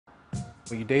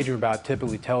What you daydream about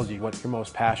typically tells you what you're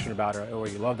most passionate about or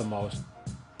what you love the most.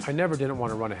 I never didn't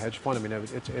want to run a hedge fund. I mean,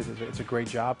 it's a great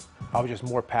job. I was just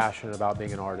more passionate about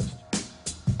being an artist.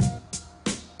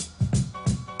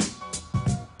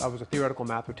 I was a theoretical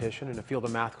mathematician in a field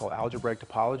of math called algebraic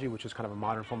topology, which is kind of a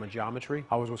modern form of geometry.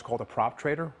 I was what's called a prop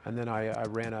trader, and then I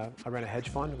ran a hedge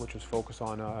fund, which was focused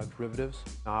on derivatives.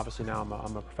 Now, obviously, now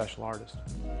I'm a professional artist.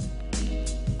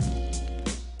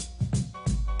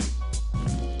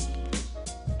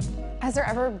 Has there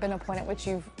ever been a point at which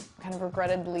you've kind of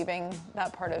regretted leaving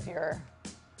that part of your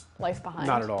life behind?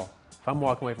 Not at all. If I'm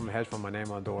walking away from a hedge fund, my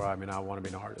name on the door, I mean, I want to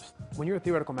be an artist. When you're a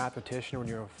theoretical mathematician or when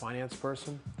you're a finance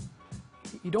person,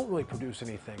 you don't really produce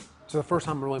anything. So the first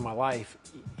time really in my life,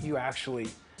 you actually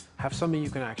have something you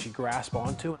can actually grasp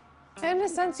onto. In a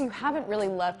sense, you haven't really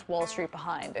left Wall Street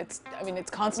behind. I mean,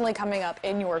 it's constantly coming up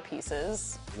in your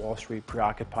pieces. Wall Street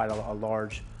preoccupied a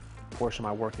large portion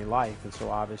of my working life, and so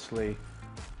obviously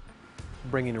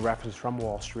bringing in references from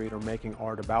Wall Street or making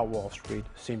art about Wall Street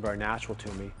seemed very natural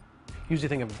to me. Usually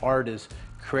think of art as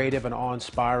creative and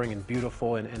awe-inspiring and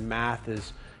beautiful, and math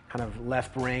is kind of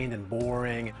left-brained and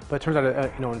boring. But it turns out,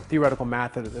 in theoretical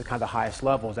math at the kind of the highest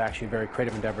level is actually a very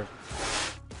creative endeavor.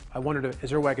 I wondered,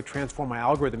 is there a way I could transform my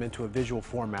algorithm into a visual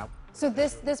format? So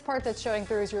this part that's showing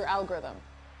through is your algorithm?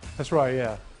 That's right,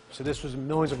 yeah. So this was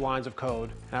millions of lines of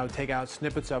code, and I would take out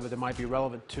snippets of it that might be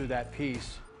relevant to that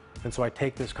piece. And so I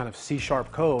take this kind of C#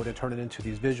 code and turn it into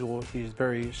these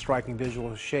very striking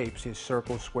visual shapes, these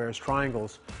circles, squares,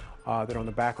 triangles that are on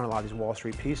the background of a lot of these Wall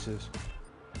Street pieces.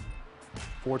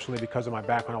 Fortunately, because of my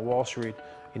background on Wall Street,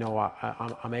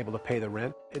 I'm able to pay the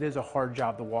rent. It is a hard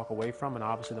job to walk away from, and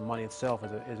obviously the money itself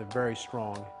is a very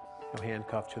strong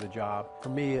handcuff to the job. For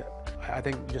me, I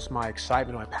think just my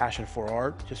excitement, my passion for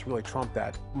art just really trumped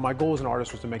that. My goal as an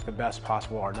artist was to make the best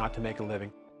possible art, not to make a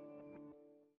living.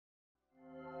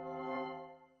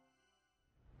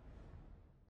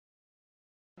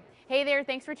 Hey there,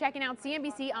 thanks for checking out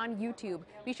CNBC on YouTube.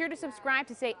 Be sure to subscribe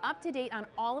to stay up to date on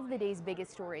all of the day's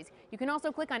biggest stories. You can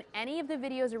also click on any of the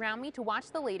videos around me to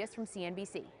watch the latest from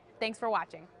CNBC. Thanks for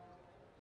watching.